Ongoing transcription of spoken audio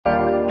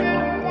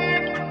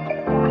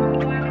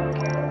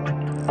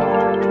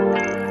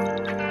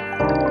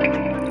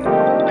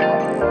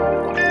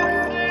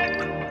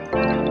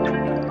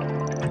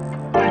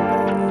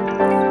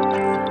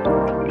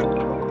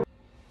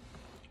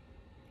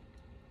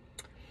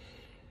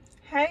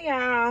Hey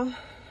y'all,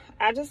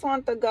 I just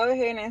want to go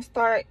ahead and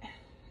start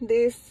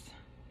this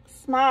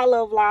small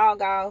little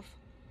vlog off.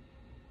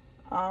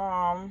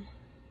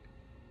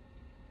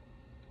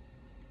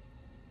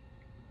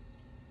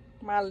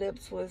 My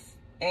lips was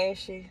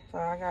ashy, so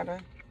I gotta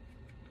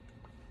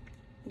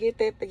get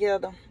that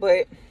together.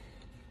 But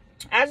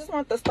I just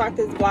want to start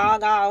this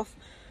vlog off.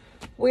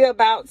 We're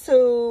about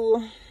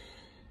to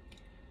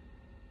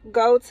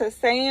go to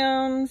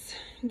Sam's,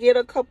 get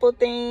a couple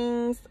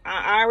things.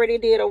 I already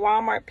did a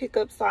Walmart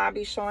pickup, so I'll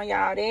be showing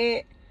y'all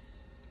that.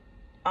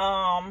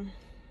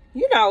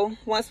 You know,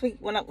 once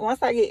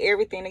I get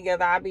everything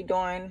together, I'll be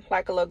doing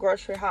like a little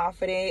grocery haul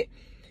for that.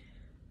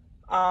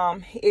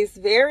 It's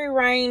very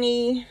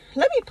rainy.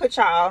 Let me put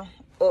y'all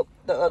up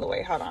the other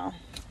way. Hold on.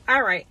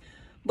 All right,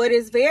 but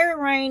it's very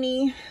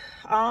rainy.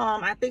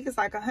 I think it's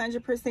like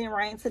 100%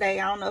 rain today.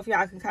 I don't know if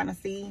y'all can kind of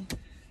see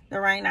the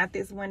rain out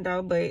this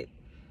window, but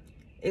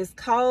it's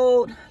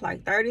cold,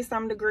 like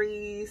 30-some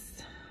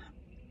degrees.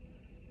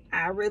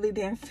 I really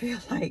didn't feel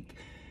like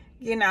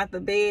getting out the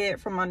bed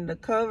from under the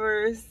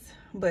covers,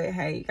 but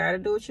hey, you gotta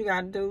do what you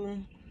gotta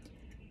do.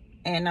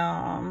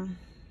 And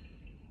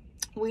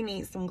we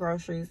need some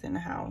groceries in the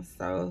house,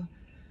 so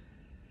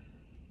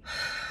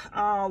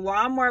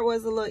Walmart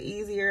was a little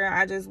easier.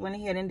 I just went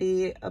ahead and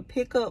did a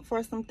pickup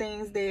for some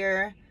things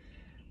there,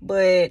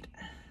 but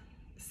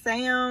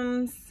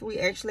Sam's, we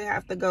actually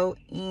have to go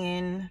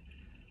in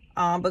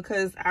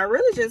because I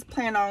really just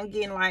plan on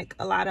getting like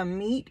a lot of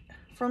meat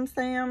from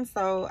Sam's,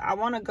 so I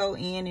want to go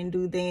in and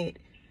do that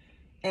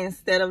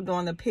instead of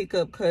doing the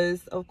pickup,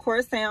 because of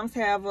course Sam's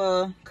have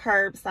a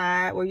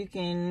curbside where you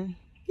can,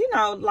 you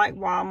know, like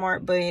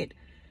Walmart, but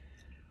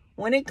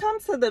when it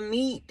comes to the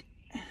meat,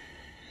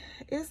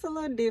 it's a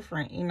little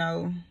different, you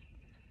know.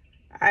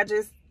 I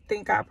just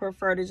think I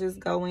prefer to just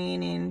go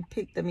in and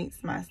pick the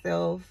meats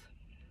myself.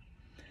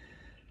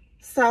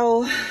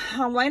 So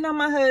I'm waiting on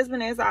my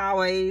husband, as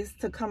always,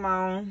 to come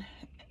on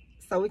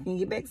so we can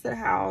get back to the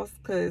house,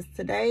 because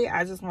today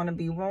I just want to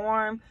be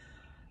warm,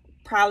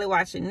 probably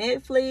watching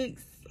Netflix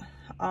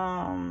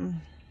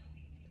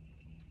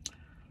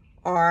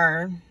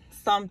or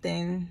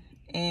something,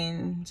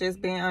 and just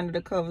being under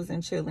the covers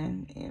and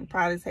chilling, and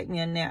probably take me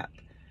a nap.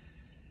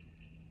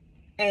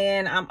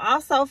 And I'm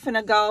also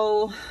finna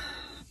go,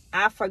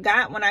 I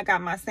forgot when I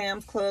got my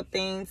Sam's Club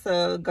thing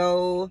to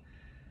go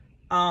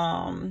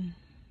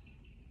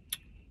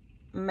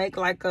make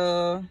like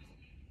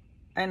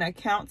an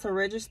account to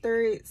register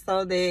it,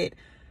 so that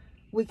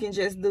we can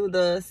just do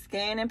the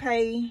scan and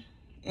pay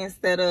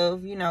instead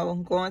of, you know,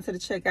 going to the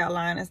checkout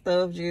line and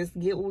stuff. Just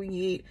get what we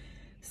get,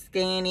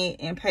 scan it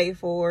and pay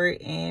for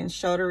it, and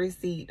show the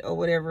receipt or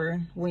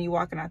whatever when you're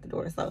walking out the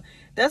door. So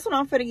that's what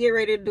I'm finna get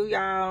ready to do,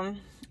 y'all.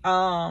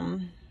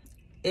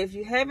 If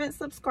you haven't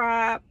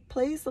subscribed,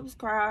 please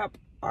subscribe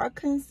or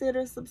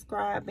consider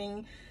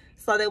subscribing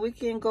so that we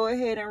can go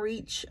ahead and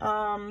reach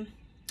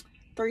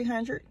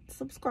 300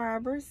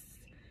 subscribers,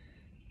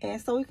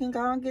 and so we can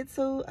go and get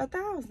to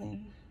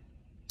 1,000.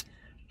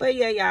 But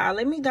yeah, y'all,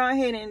 let me go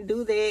ahead and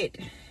do that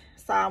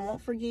so I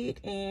won't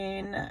forget,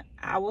 and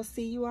I will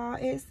see you all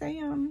at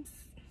Sam's.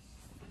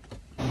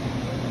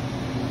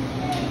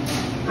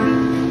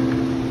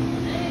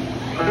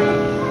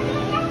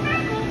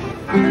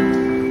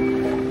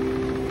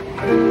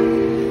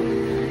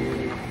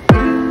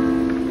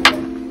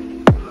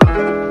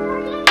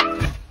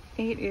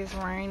 It is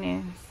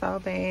raining so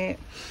bad.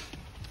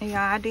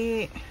 Yeah, I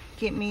did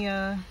get me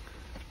a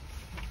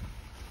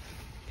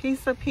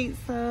piece of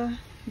pizza,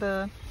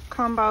 the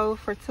combo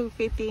for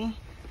 $2.50,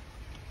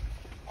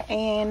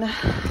 and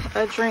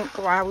a drink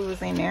while we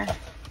was in there.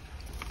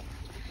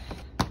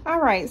 All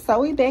right,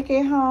 so we back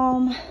at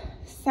home,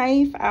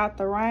 safe out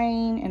the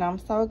rain, and I'm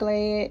so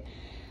glad.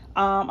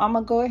 I'm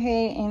gonna go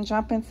ahead and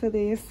jump into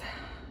this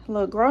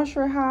little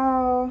grocery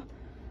haul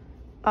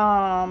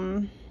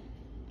and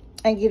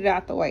get it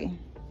out the way.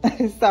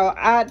 So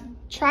I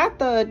tried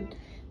to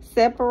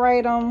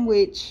separate them,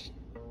 which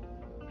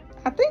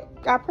I think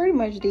I pretty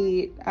much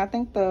did. I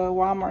think the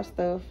Walmart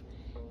stuff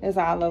is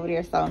all over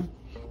there. So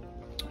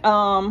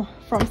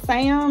from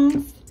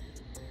Sam's,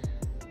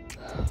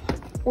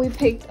 we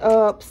picked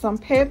up some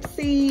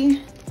Pepsi.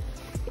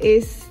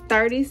 It's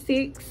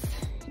 36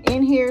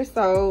 in here,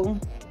 so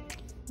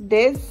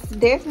that's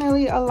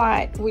definitely a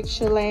lot, which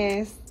should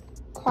last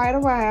quite a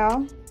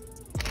while.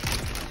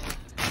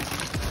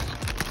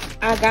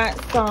 I got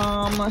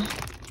some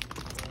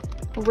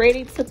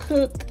ready to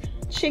cook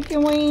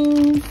chicken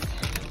wings.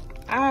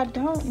 I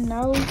don't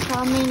know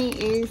how many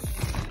is,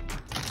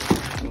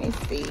 let me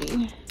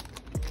see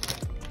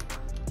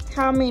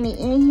how many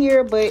in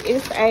here, but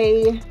it's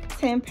a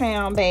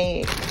 10-pound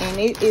bag, and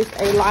it is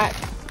a lot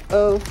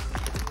of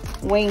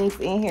wings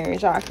in here,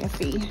 as y'all can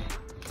see.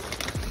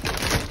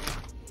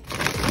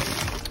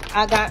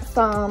 I got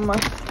some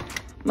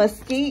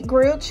mesquite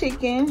grilled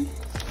chicken,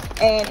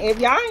 and if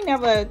y'all ain't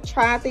never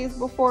tried these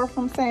before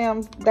from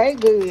Sam's, they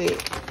good.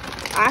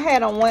 I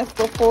had them once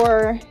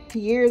before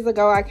years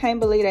ago. I can't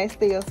believe they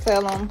still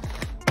sell them,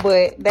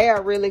 but they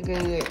are really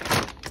good.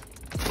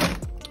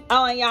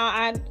 Oh, and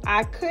y'all,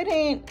 I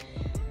couldn't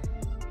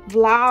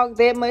vlog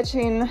that much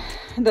in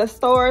the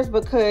stores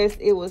because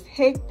it was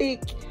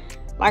hectic.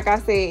 Like I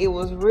said, it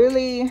was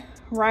really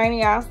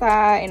rainy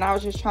outside, and I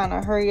was just trying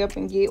to hurry up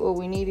and get what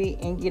we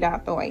needed and get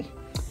out the way.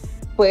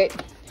 But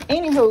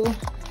anywho,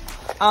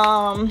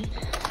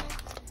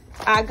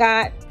 I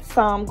got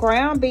some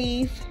ground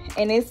beef,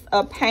 and it's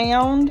a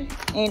pound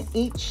in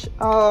each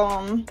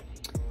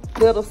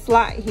little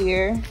slot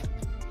here.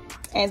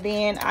 And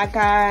then I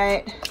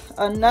got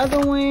another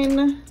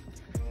one,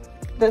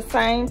 the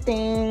same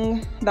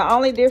thing. The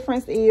only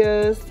difference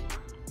is,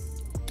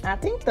 I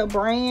think the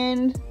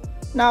brand,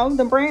 no,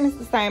 the brand is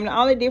the same. The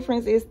only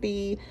difference is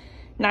the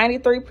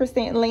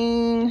 93%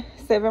 lean,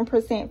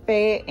 7%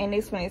 fat, and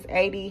this one is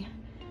 80%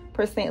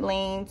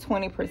 lean,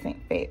 20%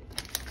 fat.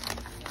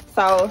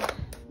 So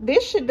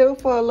this should do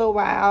for a little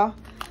while.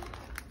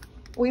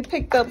 We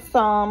picked up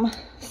some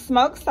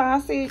smoked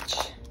sausage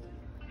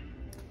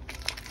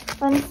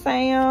from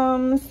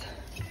Sam's.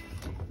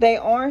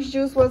 Their orange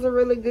juice was a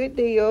really good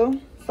deal.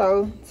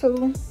 So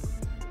 2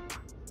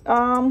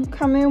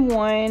 come in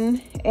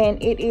 1,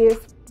 and it is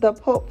the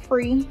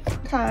pulp-free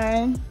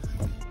kind.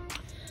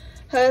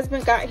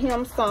 Husband got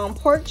him some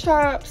pork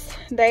chops.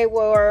 They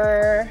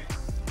were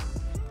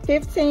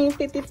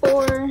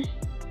 $15.54,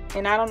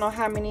 and I don't know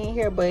how many in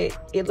here,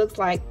 but it looks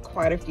like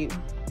quite a few.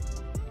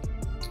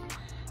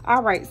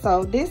 All right,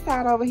 so this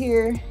side over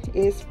here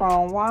is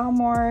from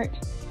Walmart.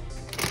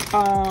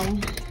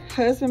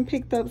 Husband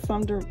picked up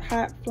some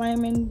hot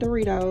flaming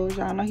Doritos.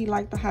 Y'all know he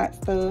liked the hot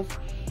stuff.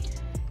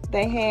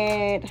 They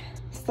had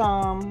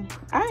some,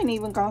 I ain't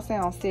even gonna say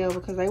on sale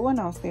because they weren't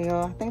on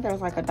sale. I think there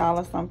was like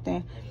 $1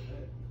 something.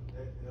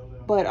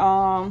 But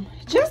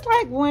just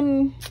like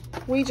when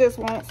we just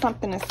want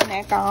something to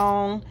snack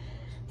on,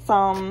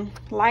 some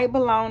light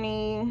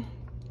bologna.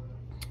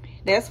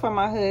 That's for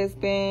my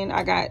husband.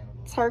 I got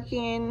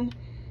turkey and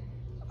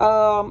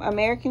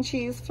American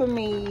cheese for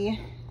me.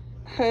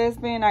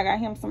 Husband, I got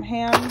him some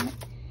ham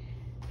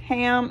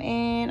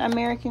and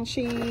American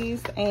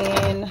cheese,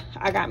 and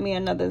I got me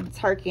another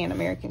turkey and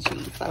American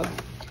cheese. So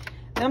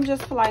them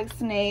just for like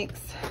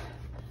snacks.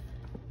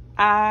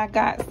 I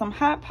got some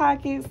Hot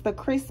Pockets, the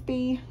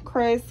crispy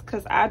crust,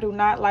 because I do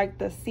not like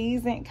the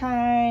seasoned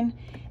kind,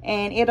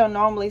 and it'll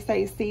normally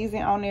say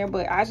seasoned on there,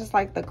 but I just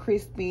like the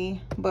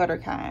crispy butter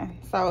kind.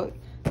 So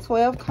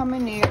 12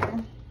 coming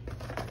there.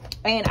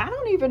 And I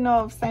don't even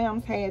know if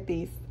Sam's had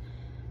these.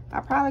 I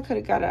probably could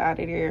have got it out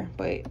of there,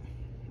 but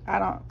I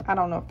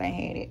don't know if they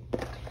had it.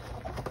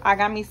 I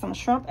got me some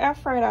shrimp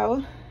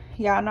Alfredo.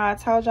 Y'all know I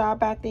told y'all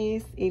about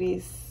this. It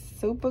is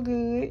super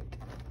good.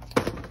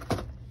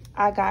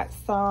 I got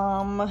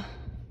some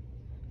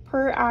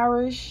Pure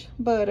Irish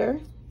butter.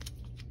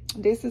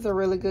 This is a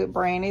really good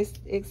brand. It's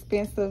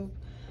expensive,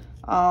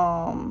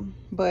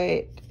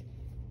 but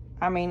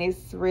I mean,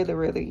 it's really,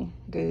 really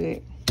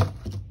good.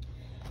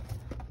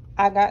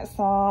 I got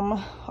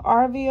some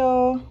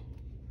Orville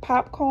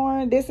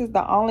popcorn. This is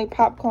the only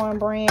popcorn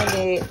brand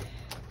that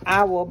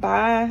I will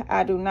buy.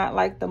 I do not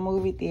like the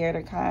movie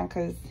theater kind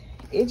because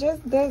it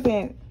just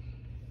doesn't,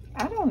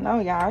 I don't know,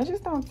 y'all. It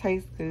just don't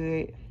taste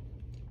good.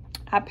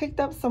 I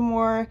picked up some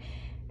more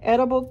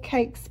edible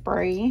cake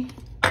spray.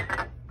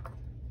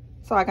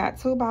 So I got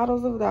 2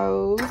 bottles of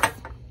those.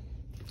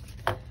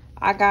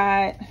 I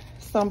got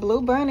some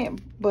Blue Bunny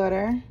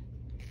butter.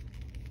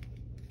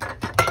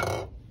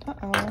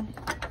 Uh-oh.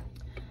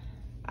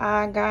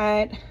 I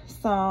got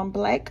some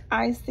black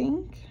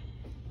icing.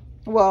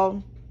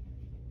 Well,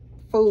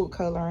 food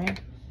coloring.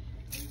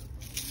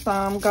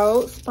 Some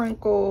gold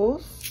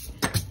sprinkles.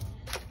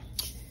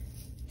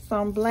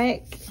 Some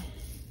black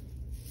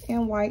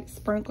and white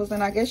sprinkles,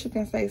 and I guess you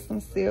can say some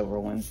silver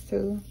ones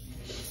too.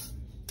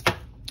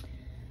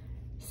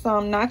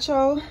 Some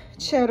nacho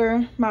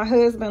cheddar. My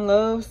husband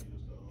loves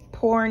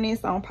pouring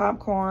this on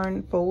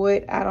popcorn for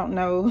what, I don't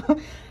know.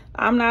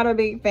 I'm not a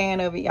big fan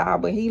of it, y'all,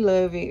 but he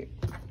loves it.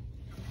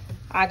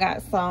 I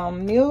got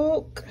some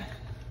milk,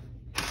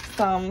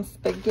 some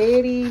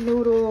spaghetti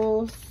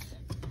noodles,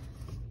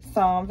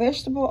 some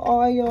vegetable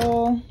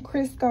oil,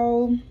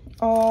 Crisco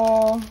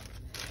oil,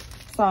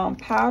 some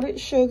powdered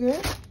sugar.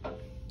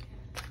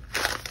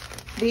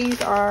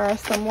 These are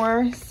some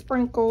more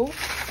sprinkles.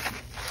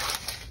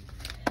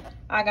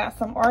 I got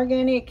some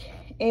organic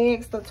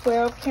eggs, the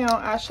 12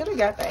 count. I should have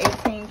got the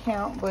 18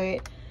 count,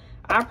 but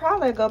I'll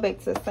probably go back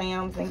to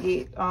Sam's and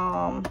get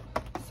some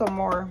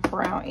more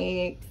brown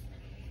eggs.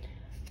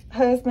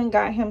 Husband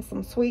got him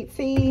some sweet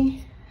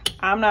tea.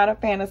 I'm not a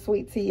fan of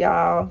sweet tea,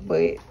 y'all,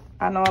 but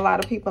I know a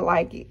lot of people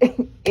like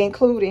it,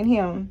 including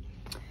him.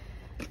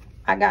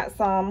 I got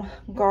some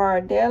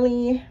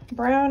Ghirardelli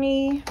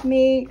brownie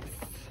mix,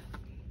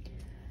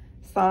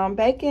 some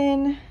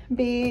bacon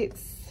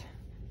bits,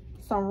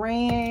 some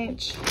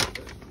ranch,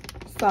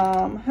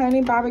 some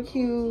honey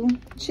barbecue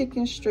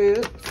chicken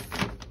strips,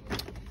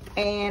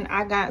 and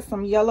I got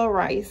some yellow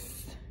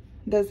rice,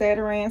 the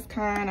Zatarain's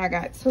kind. I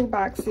got 2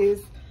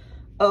 boxes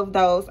of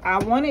those. I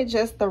wanted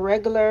just the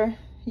regular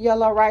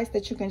yellow rice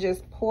that you can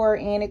just pour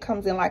in. It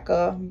comes in like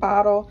a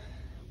bottle,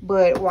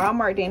 but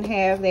Walmart didn't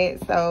have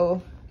that,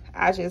 so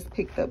I just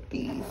picked up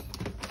these.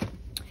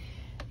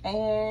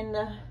 And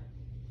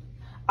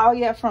oh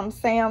yeah, from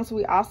Sam's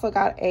we also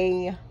got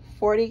a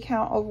 40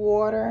 count of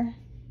water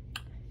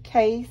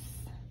case,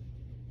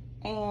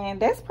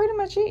 and that's pretty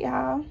much it,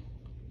 y'all.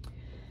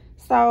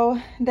 So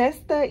that's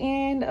the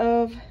end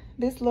of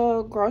this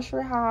little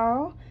grocery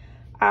haul.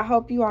 I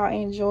hope you all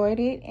enjoyed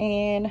it,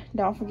 and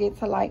don't forget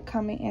to like,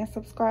 comment, and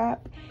subscribe,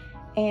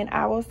 and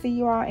I will see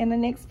you all in the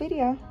next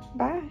video.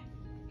 Bye.